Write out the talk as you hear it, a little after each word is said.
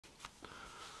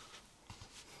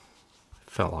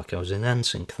Felt like I was in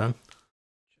NSYNC then.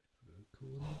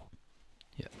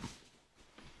 Yep.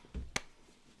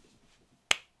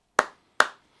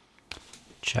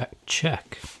 Check,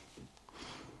 check.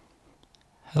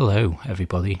 Hello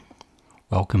everybody,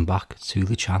 welcome back to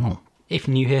the channel. If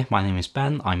you're new here, my name is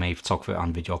Ben, I'm a photographer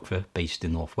and videographer based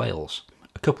in North Wales.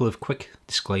 A couple of quick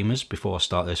disclaimers before I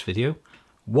start this video.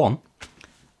 One,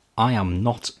 I am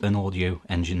not an audio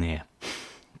engineer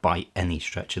by any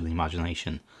stretch of the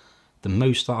imagination. The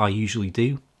most that I usually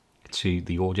do to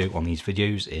the audio on these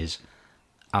videos is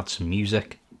add some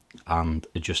music and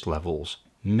adjust levels,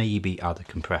 maybe add a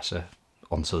compressor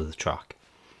onto the track.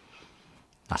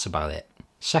 That's about it.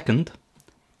 Second,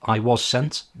 I was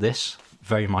sent this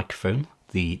very microphone,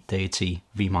 the Deity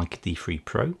VMic D3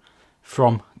 Pro,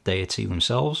 from Deity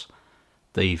themselves.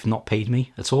 They've not paid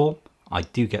me at all. I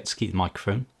do get to keep the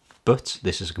microphone, but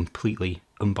this is a completely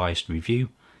unbiased review.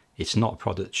 It's not a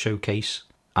product showcase,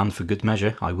 and for good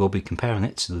measure I will be comparing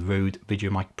it to the Rode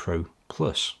VideoMic Pro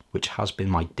Plus, which has been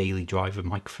my daily driver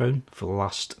microphone for the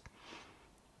last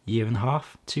year and a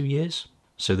half, 2 years.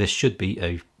 So this should be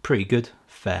a pretty good,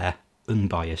 fair,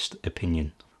 unbiased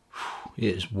opinion.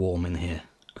 It is warm in here.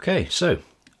 Okay, so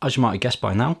as you might have guessed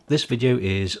by now, this video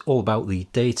is all about the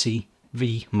Deity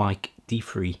VMic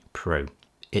D3 Pro.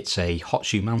 It's a hot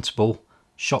shoe mountable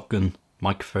shotgun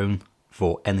microphone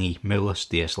for any mirrorless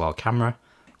DSLR camera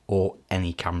or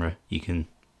any camera you can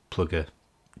plug a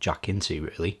jack into,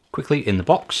 really. Quickly, in the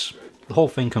box, the whole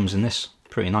thing comes in this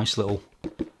pretty nice little,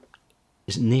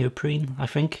 is it neoprene, I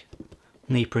think?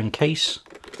 Neoprene case,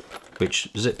 which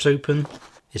zips open.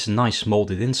 It's a nice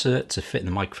moulded insert to fit in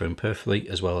the microphone perfectly,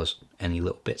 as well as any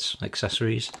little bits,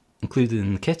 accessories. Included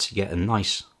in the kit, you get a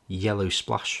nice yellow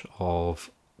splash of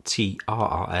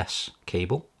TRRS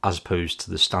cable, as opposed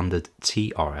to the standard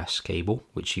TRS cable,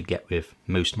 which you get with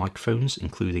most microphones,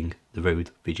 including the Rode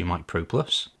VideoMic Pro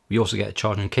Plus. We also get a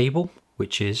charging cable,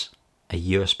 which is a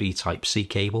USB Type-C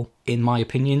cable. In my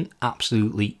opinion,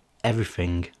 absolutely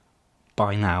everything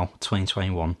by now,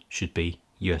 2021, should be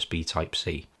USB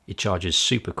Type-C. It charges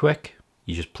super quick.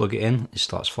 You just plug it in, it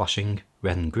starts flashing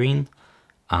red and green,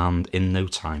 and in no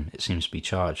time it seems to be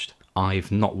charged.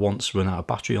 I've not once run out of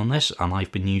battery on this, and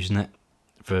I've been using it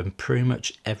for pretty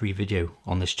much every video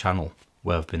on this channel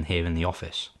where I've been here in the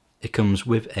office. It comes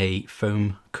with a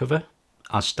foam cover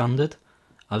as standard,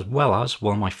 as well as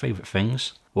one of my favourite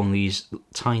things, one of these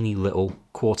tiny little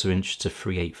 1/4 inch to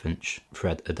 3/8 inch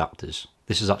thread adapters.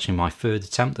 This is actually my third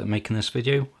attempt at making this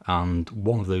video, and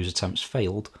one of those attempts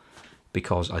failed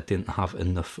because I didn't have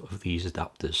enough of these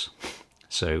adapters.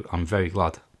 So I'm very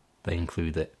glad they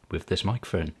include it with this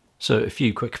microphone. So a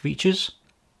few quick features.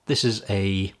 This is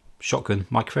a shotgun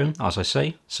microphone, as I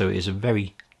say, so it is a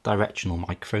very directional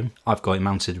microphone. I've got it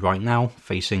mounted right now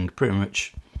facing pretty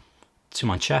much to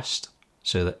my chest,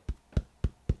 so that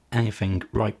anything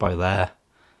right by there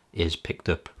is picked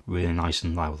up really nice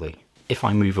and loudly. If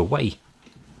I move away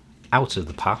out of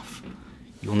the path,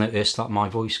 you'll notice that my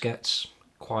voice gets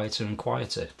quieter and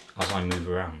quieter as I move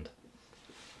around.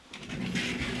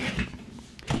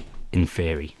 In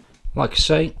theory. Like I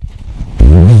say,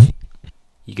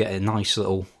 you get a nice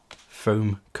little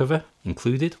foam cover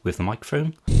included with the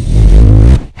microphone.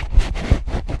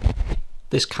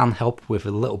 This can help with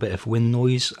a little bit of wind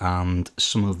noise and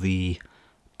some of the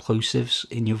plosives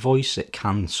in your voice. It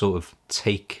can sort of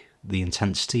take the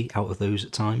intensity out of those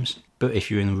at times. But if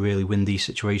you're in a really windy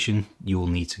situation, you will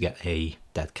need to get a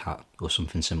dead cat or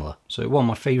something similar. So one of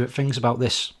my favourite things about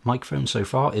this microphone so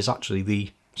far is actually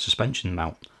the suspension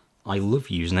mount. I love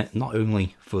using it, not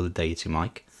only for the Deity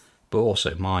mic, but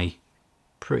also my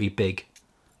pretty big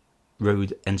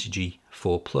Rode NTG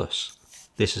 4 Plus.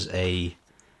 This is a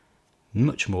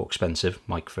much more expensive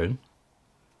microphone.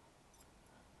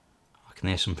 I can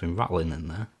hear something rattling in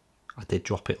there. I did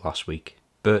drop it last week.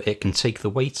 But it can take the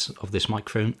weight of this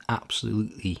microphone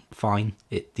absolutely fine.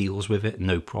 It deals with it,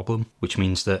 no problem. Which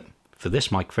means that for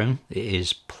this microphone, it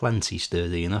is plenty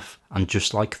sturdy enough. And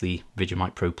just like the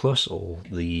VideoMic Pro Plus or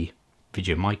the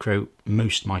Video Micro,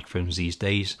 most microphones these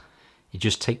days, it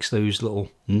just takes those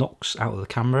little knocks out of the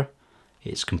camera.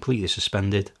 It's completely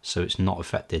suspended, so it's not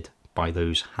affected by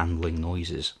those handling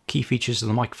noises. Key features of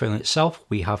the microphone itself,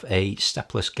 we have a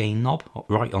stepless gain knob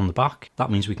right on the back.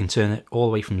 That means we can turn it all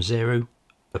the way from 0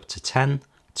 up to 10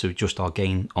 to adjust our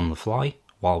gain on the fly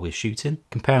while we're shooting.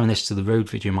 Comparing this to the Rode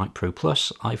VideoMic Pro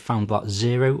Plus, I found that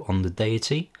 0 on the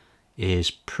Deity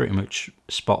is pretty much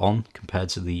spot on compared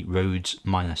to the Rode's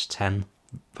 -10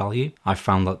 value. I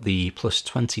found that the plus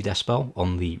 20 decibel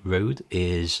on the Rode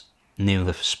is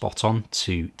nearly spot on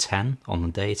to 10 on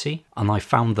the Deity, and I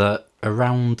found that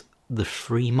around the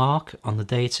 3 mark on the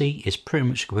Deity is pretty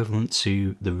much equivalent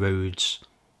to the Rode's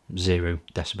 0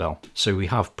 decibel. So we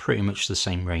have pretty much the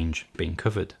same range being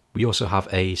covered. We also have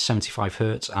a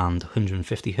 75Hz and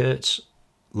 150Hz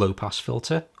low pass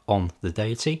filter on the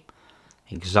Deity,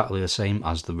 exactly the same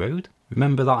as the Rode.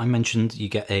 Remember that I mentioned you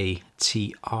get a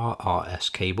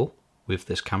TRRS cable with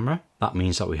this camera. That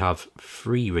means that we have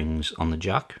 3 rings on the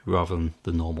jack rather than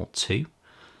the normal 2.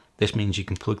 This means you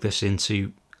can plug this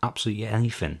into absolutely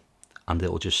anything and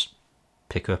it'll just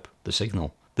pick up the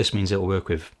signal. This means it'll work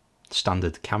with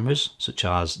standard cameras such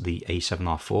as the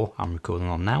A7R4 I'm recording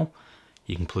on now.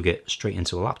 You can plug it straight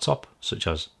into a laptop such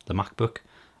as the MacBook,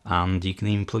 and you can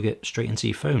even plug it straight into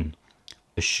your phone,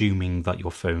 assuming that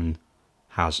your phone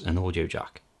has an audio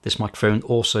jack. This microphone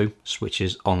also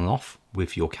switches on and off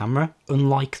with your camera.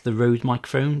 Unlike the Rode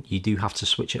microphone, you do have to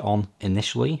switch it on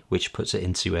initially, which puts it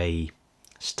into a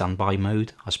standby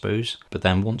mode, I suppose. But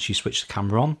then once you switch the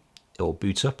camera on, it'll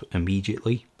boot up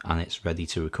immediately and it's ready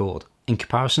to record. In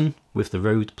comparison, with the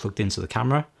Rode plugged into the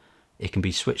camera, it can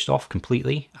be switched off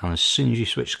completely, and as soon as you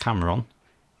switch the camera on,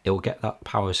 it'll get that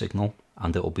power signal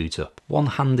and it'll boot up. One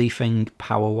handy thing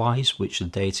power-wise, which the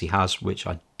Deity has, which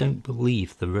I don't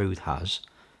believe the Rode has,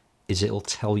 is it'll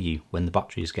tell you when the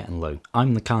battery is getting low.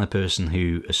 I'm the kind of person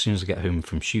who, as soon as I get home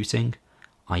from shooting,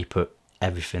 I put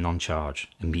everything on charge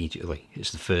immediately.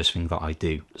 It's the first thing that I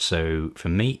do. So for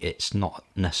me, it's not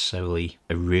necessarily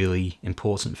a really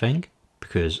important thing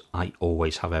because I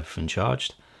always have everything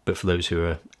charged. But for those who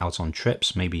are out on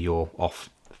trips, maybe you're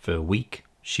off for a week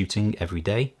shooting every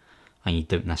day and you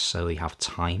don't necessarily have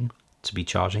time to be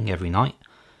charging every night,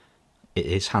 it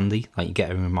is handy that you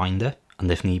get a reminder, and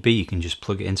if need be you can just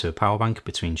plug it into a power bank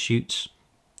between shoots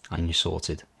and you're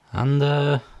sorted.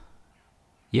 And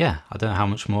yeah, I don't know how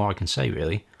much more I can say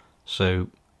really. So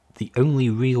the only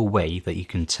real way that you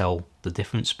can tell the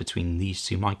difference between these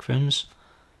 2 microphones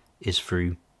is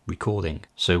through recording.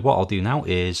 So what I'll do now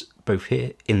is, both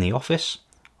here in the office,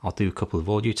 I'll do a couple of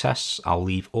audio tests. I'll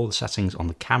leave all the settings on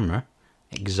the camera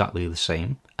exactly the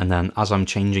same, and then as I'm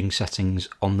changing settings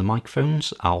on the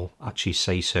microphones, I'll actually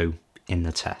say so in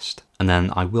the test. And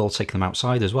then I will take them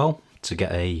outside as well to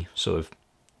get a sort of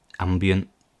ambient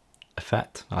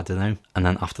effect, I don't know. And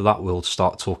then after that we'll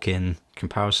start talking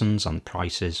comparisons and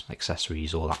prices,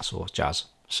 accessories, all that sort of jazz.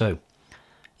 So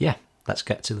yeah, let's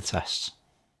get to the tests.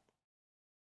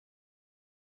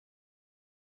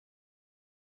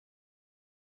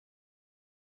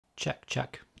 Check,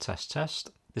 check, test,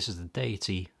 test. This is the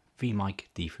Deity VMic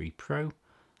D3 Pro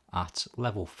at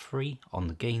level 3 on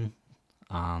the gain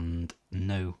and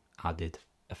no added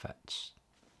effects.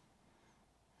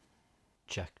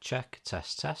 Check, check,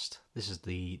 test, test. This is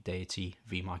the Deity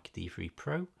VMic D3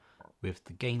 Pro with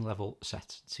the gain level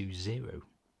set to 0.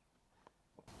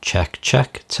 Check,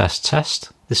 check, test,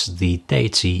 test. This is the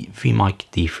Deity VMic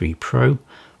D3 Pro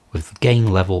with the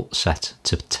gain level set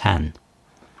to 10.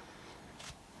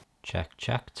 Check,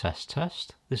 check, test,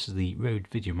 test. This is the Rode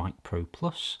VideoMic Pro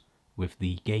Plus with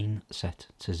the gain set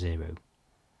to 0.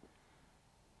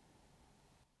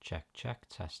 Check, check,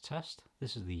 test, test.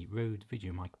 This is the Rode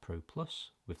VideoMic Pro Plus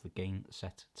with the gain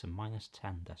set to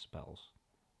 -10 decibels.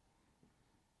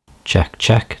 Check,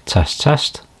 check, test,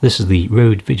 test. This is the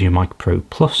Rode VideoMic Pro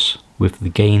Plus with the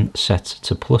gain set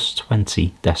to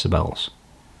 +20 decibels.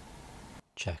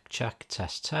 Check, check,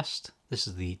 test, test. This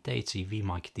is the Deity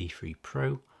VMic D3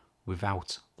 Pro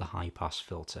without the high pass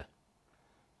filter.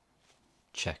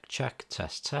 Check, check,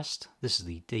 test, test. This is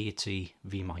the Deity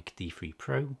VMic D3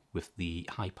 Pro with the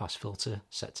high pass filter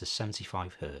set to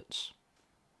 75Hz.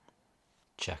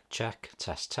 Check, check,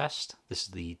 test, test. This is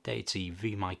the Deity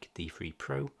VMic D3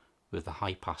 Pro with the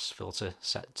high pass filter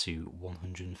set to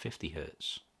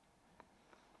 150Hz.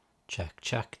 Check,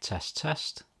 check, test,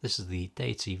 test. This is the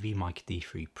Deity VMic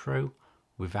D3 Pro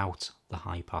without the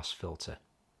high pass filter.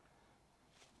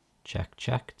 Check,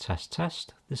 check, test,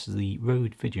 test. This is the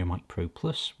Rode VideoMic Pro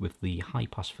Plus with the high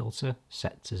pass filter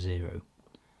set to 0.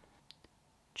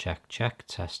 Check, check,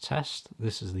 test, test.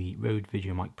 This is the Rode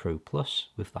VideoMic Pro Plus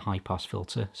with the high pass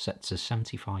filter set to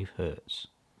 75Hz.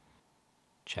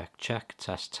 Check, check,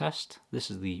 test, test.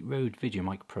 This is the Rode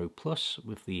VideoMic Pro Plus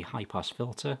with the high pass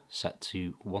filter set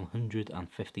to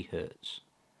 150Hz.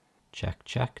 Check,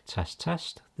 check, test,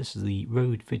 test. This is the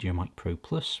Rode VideoMic Pro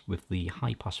Plus with the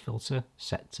high pass filter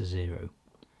set to 0.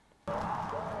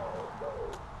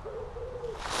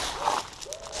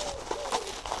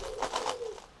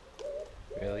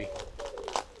 Really?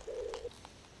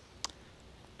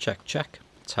 Check, check,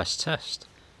 test, test.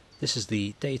 This is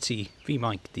the Deity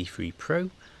VMic D3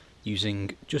 Pro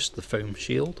using just the foam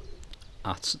shield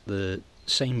at the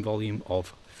same volume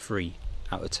of 3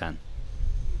 out of 10.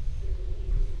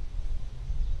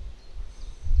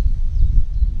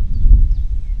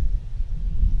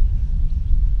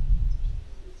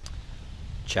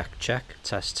 Check, check,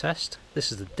 test, test. This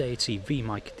is the Deity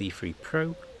VMic D3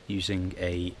 Pro using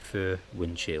a fur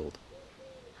windshield.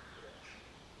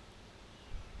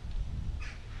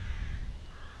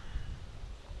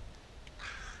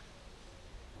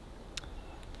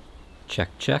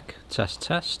 Check, check, test,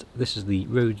 test. This is the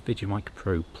Rode VideoMic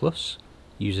Pro Plus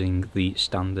using the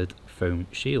standard foam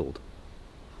shield.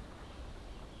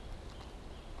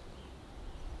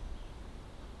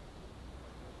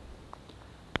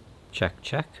 Check,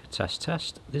 check, test,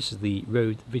 test. This is the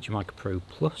Rode VideoMic Pro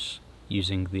Plus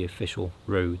using the official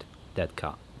Rode dead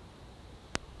cat.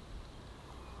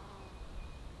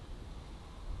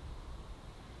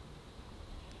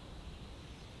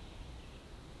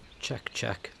 Check,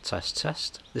 check, test,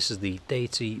 test. This is the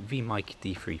Deity VMic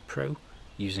D3 Pro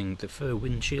using the fur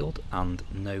windshield and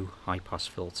no high pass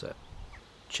filter.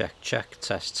 Check, check,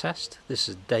 test, test. This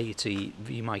is Deity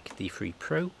VMic D3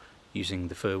 Pro using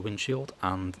the fur windshield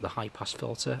and the high pass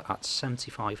filter at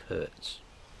 75 Hz.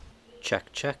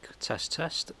 Check, check, test,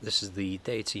 test. This is the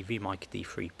Deity VMic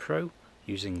D3 Pro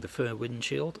using the fur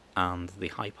windshield and the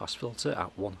high pass filter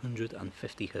at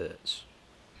 150 Hz.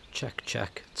 Check,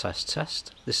 check, test,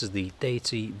 test. This is the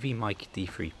Deity VMic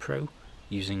D3 Pro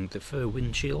using the fur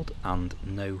windshield and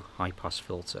no high pass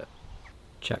filter.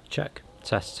 Check, check,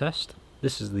 test, test.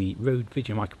 This is the Rode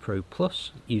VideoMic Pro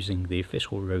Plus using the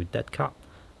official Rode dead cat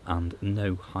and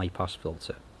no high pass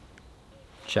filter.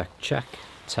 Check, check,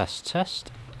 test,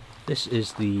 test. This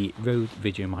is the Rode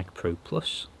VideoMic Pro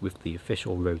Plus with the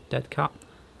official Rode dead cat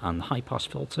and high pass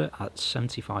filter at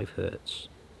 75 Hz.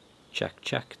 Check,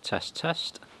 check, test,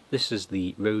 test. This is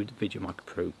the Rode VideoMic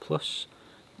Pro Plus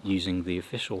using the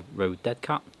official Rode dead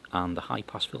cat and the high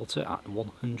pass filter at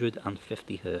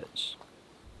 150 Hz.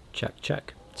 Check,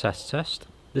 check, test, test.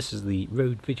 This is the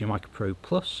Rode VideoMic Pro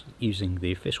Plus using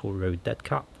the official Rode dead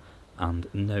cat and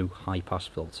no high pass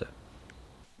filter.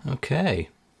 Okay,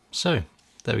 so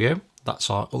there we go. That's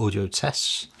our audio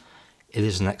tests. It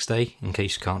is the next day, in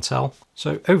case you can't tell.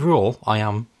 So overall, I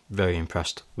am very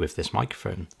impressed with this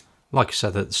microphone. Like I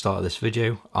said at the start of this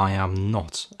video, I am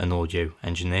not an audio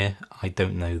engineer. I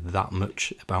don't know that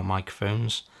much about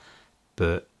microphones,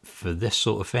 but for this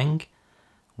sort of thing,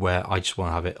 where I just want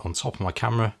to have it on top of my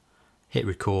camera, hit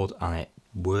record and it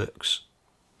works,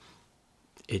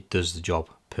 it does the job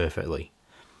perfectly.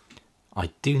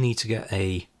 I do need to get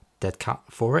a dead cat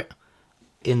for it.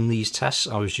 In these tests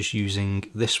I was just using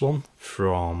this one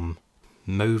from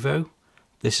Movo.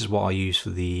 This is what I use for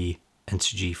the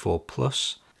Enter G4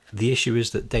 Plus. The issue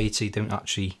is that Deity don't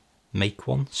actually make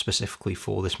one specifically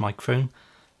for this microphone.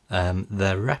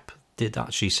 Their rep did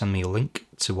actually send me a link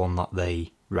to one that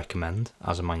they recommend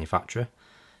as a manufacturer,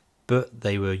 but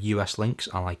they were US links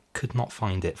and I could not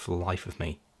find it for the life of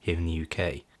me here in the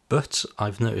UK. But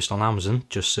I've noticed on Amazon,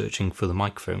 just searching for the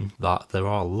microphone, that there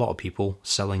are a lot of people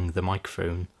selling the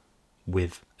microphone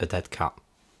with a dead cat.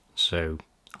 So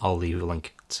I'll leave a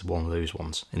link to one of those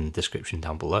ones in the description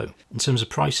down below. In terms of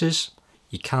prices,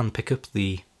 you can pick up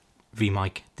the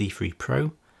VMic D3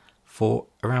 Pro for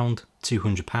around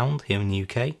 £200 here in the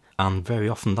UK, and very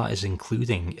often that is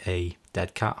including a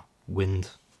dead cat wind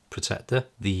protector.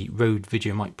 The Rode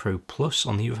VideoMic Pro Plus,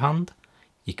 on the other hand,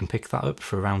 you can pick that up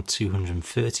for around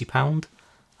 £230,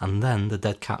 and then the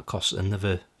dead cat costs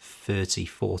another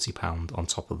 £30–40 on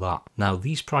top of that. Now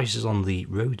these prices on the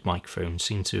Rode microphone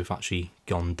seem to have actually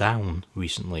gone down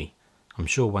recently. I'm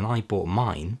sure when I bought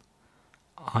mine,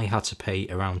 I had to pay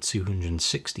around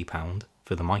 £260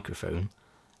 for the microphone,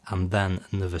 and then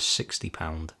another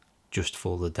 £60 just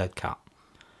for the dead cat.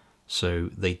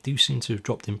 So they do seem to have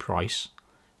dropped in price,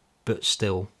 but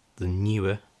still the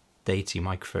newer Deity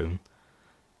microphone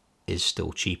is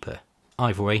still cheaper.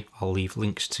 Either way, I'll leave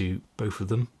links to both of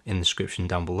them in the description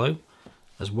down below,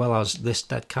 as well as this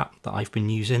dead cat that I've been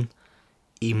using,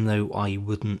 even though I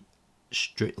wouldn't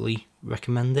strictly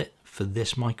recommend it for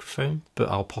this microphone, but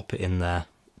I'll pop it in there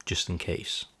just in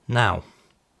case. Now,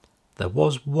 there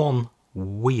was one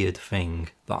weird thing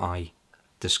that I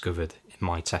discovered in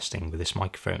my testing with this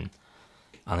microphone,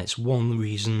 and it's one of the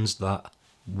reasons that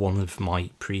one of my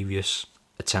previous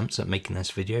attempts at making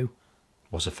this video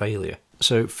was a failure.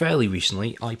 So fairly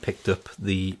recently I picked up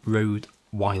the Rode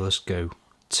Wireless Go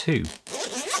 2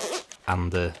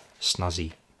 and the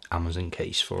snazzy Amazon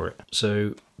case for it.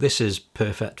 So this is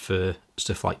perfect for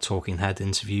stuff like talking head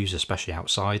interviews, especially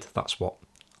outside. That's what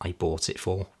I bought it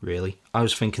for, really. I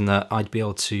was thinking that I'd be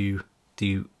able to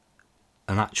do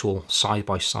an actual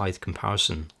side-by-side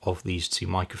comparison of these two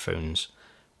microphones,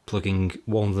 plugging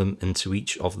one of them into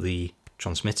each of the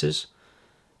transmitters,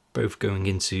 both going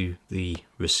into the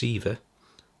receiver,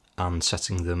 and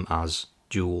setting them as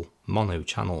dual mono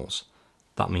channels.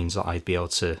 That means that I'd be able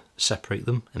to separate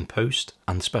them in post,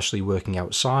 and especially working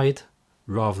outside,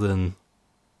 rather than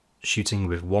shooting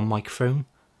with one microphone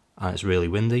and it's really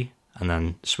windy, and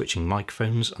then switching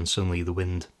microphones and suddenly the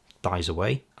wind dies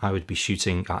away. I would be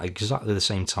shooting at exactly the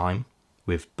same time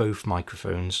with both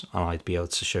microphones, and I'd be able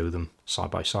to show them side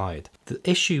by side. The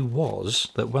issue was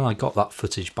that when I got that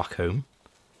footage back home,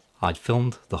 I'd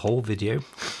filmed the whole video,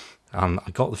 and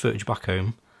I got the footage back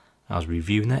home, I was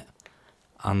reviewing it,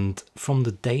 and from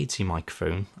the Deity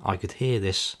microphone I could hear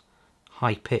this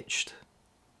high-pitched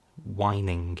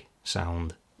whining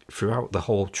sound throughout the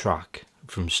whole track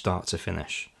from start to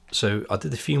finish. So I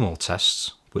did a few more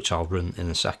tests, which I'll run in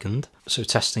a second. So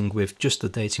testing with just the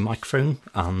Deity microphone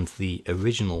and the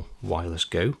original Wireless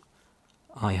Go,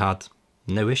 I had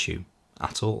no issue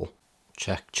at all.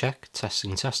 Check, check,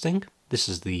 testing, testing. This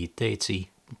is the Deity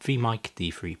VMic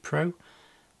D3 Pro,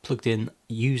 plugged in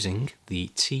using the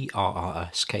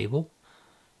TRRS cable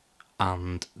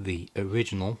and the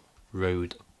original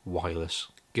Rode Wireless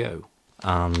Go,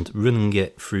 and running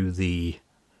it through the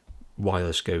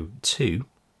Wireless Go 2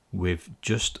 with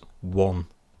just one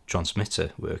transmitter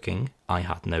working, I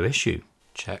had no issue.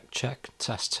 Check, check,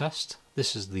 test, test.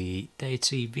 This is the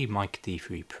Deity VMic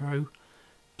D3 Pro,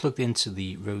 plugged into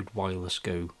the Rode Wireless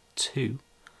Go 2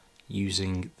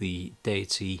 using the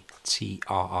Deity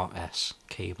TRRS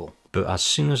cable. But as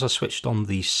soon as I switched on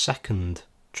the second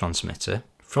transmitter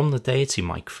from the Deity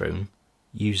microphone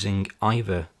using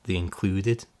either the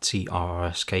included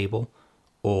TRRS cable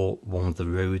or one of the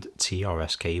Rode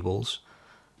TRS cables,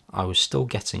 I was still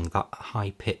getting that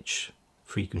high pitch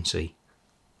frequency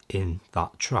in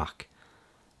that track,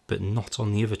 but not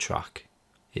on the other track.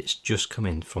 It's just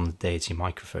coming from the Deity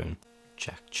microphone.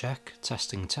 Check, check,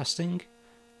 testing, testing.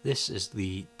 This is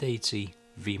the Deity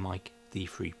VMic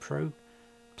D3 Pro,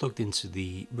 plugged into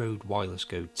the Rode Wireless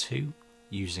Go 2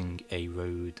 using a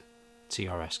Rode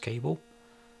TRS cable.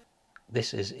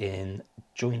 This is in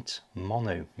joint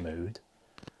mono mode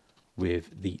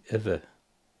with the other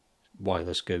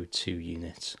Wireless Go 2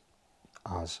 unit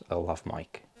as a lav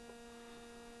mic.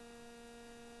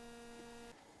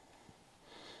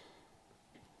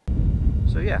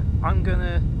 So yeah, I'm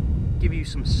gonna give you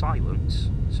some silence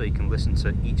so you can listen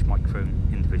to each microphone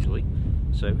individually.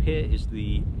 So here is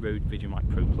the Rode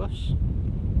VideoMic Pro Plus.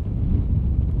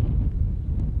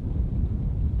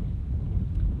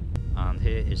 And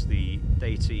here is the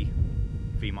Deity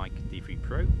VMic D3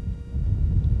 Pro.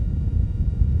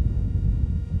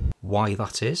 Why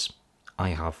that is, I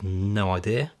have no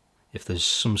idea. If there's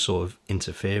some sort of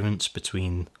interference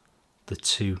between the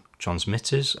two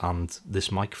transmitters and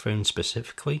this microphone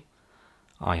specifically,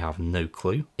 I have no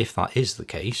clue. If that is the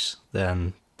case,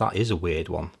 then that is a weird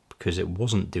one, because it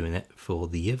wasn't doing it for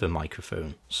the other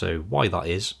microphone. So why that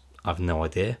is, I've no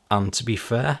idea. And to be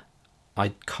fair,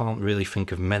 I can't really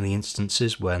think of many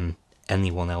instances when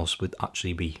anyone else would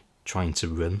actually be trying to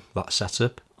run that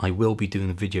setup. I will be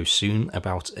doing a video soon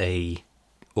about a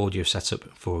audio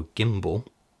setup for a gimbal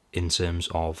in terms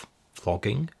of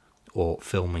vlogging or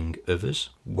filming others,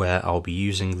 where I'll be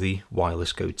using the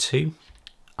Wireless Go 2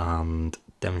 and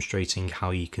demonstrating how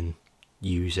you can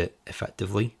use it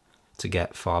effectively to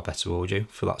get far better audio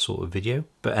for that sort of video.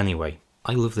 But anyway,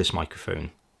 I love this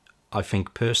microphone. I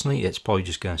think personally it's probably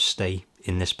just going to stay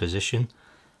in this position.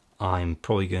 I'm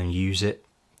probably going to use it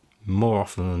more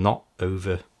often than not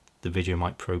over the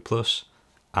VideoMic Pro Plus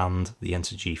and the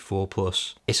Enter G4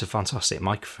 Plus. It's a fantastic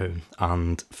microphone,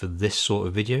 and for this sort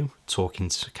of video, talking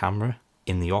to camera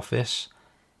in the office,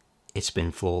 it's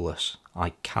been flawless.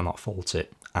 I cannot fault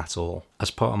it at all.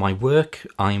 As part of my work,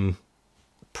 I'm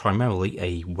primarily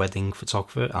a wedding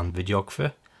photographer and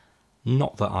videographer.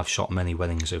 Not that I've shot many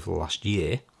weddings over the last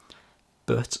year,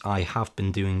 but I have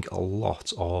been doing a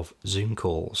lot of Zoom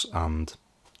calls and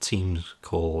Teams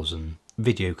calls and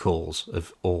video calls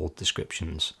of all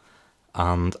descriptions,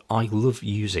 and I love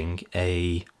using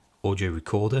a audio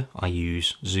recorder. I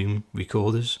use Zoom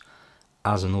recorders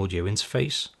as an audio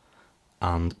interface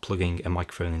and plugging a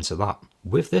microphone into that.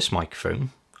 With this microphone,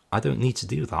 I don't need to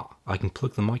do that. I can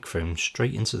plug the microphone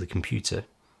straight into the computer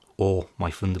or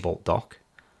my Thunderbolt dock,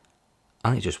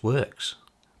 and it just works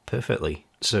perfectly.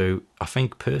 So I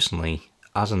think personally,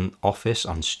 as an office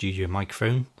and studio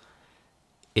microphone,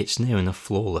 it's near enough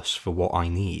flawless for what I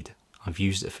need. I've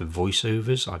used it for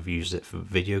voiceovers, I've used it for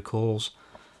video calls,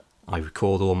 I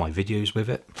record all my videos with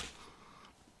it,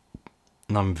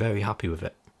 and I'm very happy with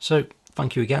it. So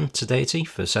thank you again to Deity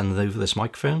for sending over this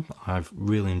microphone. I've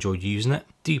really enjoyed using it.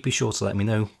 Do be sure to let me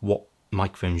know what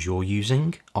microphones you're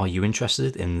using. Are you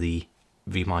interested in the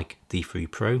VMic D3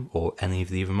 Pro or any of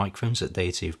the other microphones that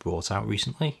Deity have brought out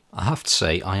recently. I have to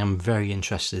say I am very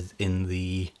interested in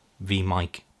the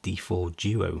VMic D4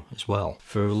 Duo as well.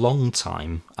 For a long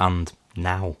time, and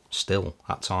now still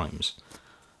at times,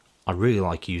 I really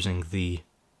like using the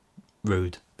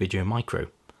Rode Video Micro,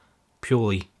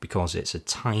 purely because it's a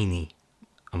tiny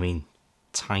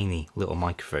little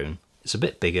microphone. It's a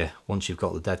bit bigger once you've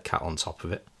got the dead cat on top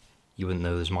of it. You wouldn't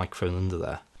know there's a microphone under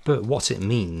there. But what it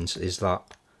means is that,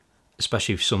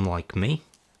 especially for someone like me,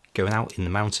 going out in the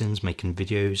mountains, making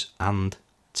videos and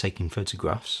taking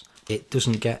photographs, it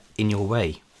doesn't get in your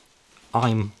way.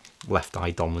 I'm left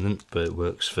eye dominant, but it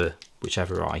works for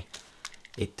whichever eye.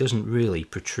 It doesn't really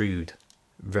protrude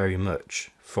very much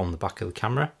from the back of the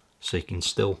camera, so you can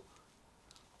still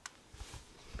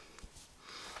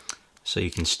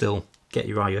get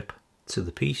your eye up to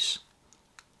the piece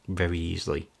very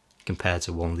easily, compared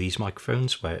to one of these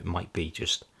microphones where it might be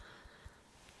just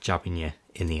jabbing you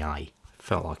in the eye.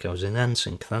 Felt like I was in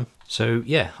NSYNC then. So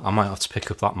yeah, I might have to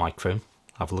pick up that microphone,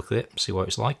 have a look at it, see what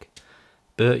it's like.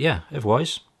 But yeah,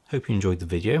 otherwise, hope you enjoyed the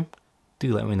video.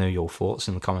 Do let me know your thoughts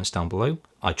in the comments down below.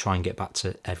 I try and get back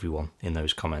to everyone in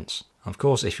those comments. Of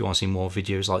course, if you want to see more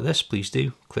videos like this, please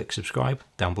do click subscribe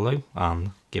down below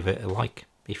and give it a like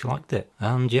if you liked it.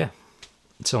 And yeah,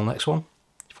 until next one,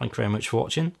 thank you very much for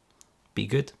watching. Be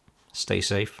good, stay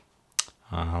safe,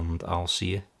 and I'll see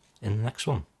you in the next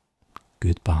one.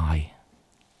 Goodbye.